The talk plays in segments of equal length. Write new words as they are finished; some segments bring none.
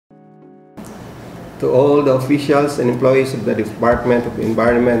To all the officials and employees of the Department of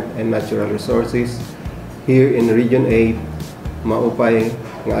Environment and Natural Resources here in Region 8, maupay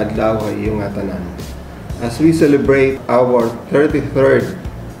nga adlaw ay iyong tanan. As we celebrate our 33rd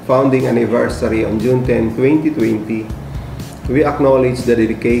founding anniversary on June 10, 2020, we acknowledge the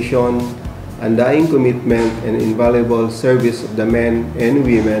dedication, undying commitment, and invaluable service of the men and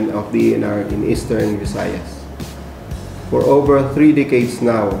women of the DENR in Eastern Visayas. For over 3 decades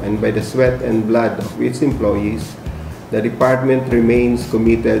now, and by the sweat and blood of its employees, the department remains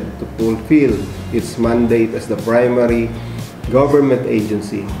committed to fulfill its mandate as the primary government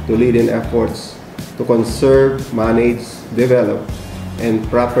agency to lead in efforts to conserve, manage, develop, and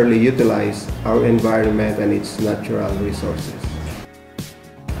properly utilize our environment and its natural resources.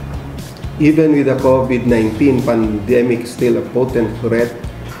 Even with the COVID-19 pandemic still a potent threat,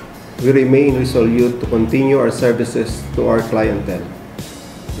 we remain resolute to continue our services to our clientele.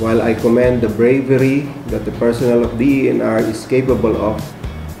 While I commend the bravery that the personnel of DENR is capable of,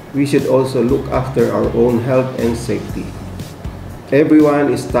 we should also look after our own health and safety.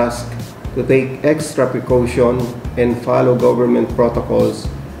 Everyone is tasked to take extra precaution and follow government protocols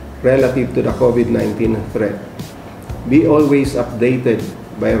relative to the COVID-19 threat. Be always updated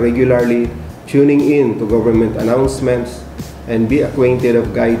by regularly tuning in to government announcements and be acquainted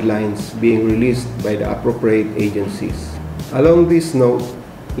of guidelines being released by the appropriate agencies. Along this note,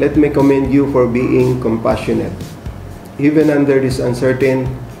 let me commend you for being compassionate. Even under these uncertain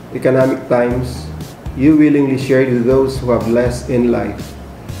economic times, you willingly shared with those who have less in life.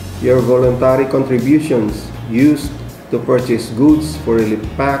 Your voluntary contributions used to purchase goods for relief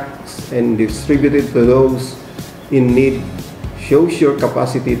packs and distributed to those in need shows your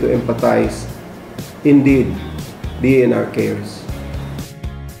capacity to empathize. Indeed, DENR cares.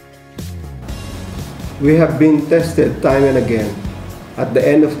 We have been tested time and again. At the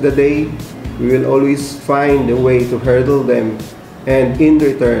end of the day, we will always find a way to hurdle them, and in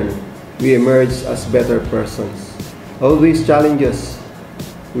return, we emerge as better persons. All these challenges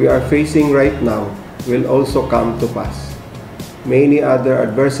we are facing right now will also come to pass. Many other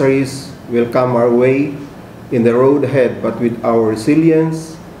adversaries will come our way in the road ahead, but with our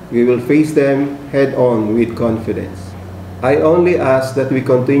resilience, we will face them head-on with confidence. I only ask that we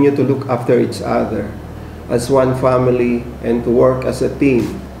continue to look after each other as one family and to work as a team,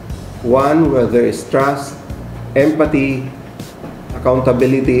 one where there is trust, empathy,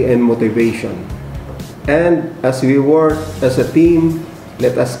 accountability, and motivation. And as we work as a team,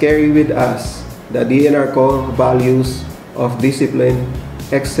 let us carry with us the DENR core values of discipline,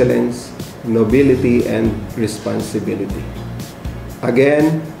 excellence, nobility, and responsibility.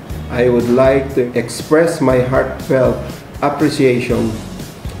 Again, I would like to express my heartfelt appreciation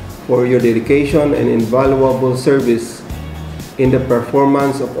for your dedication and invaluable service in the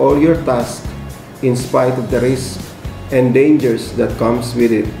performance of all your tasks in spite of the risks and dangers that comes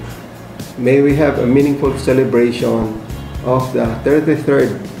with it. May we have a meaningful celebration of the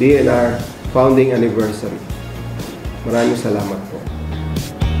 33rd DENR founding anniversary. Maraming salamat po.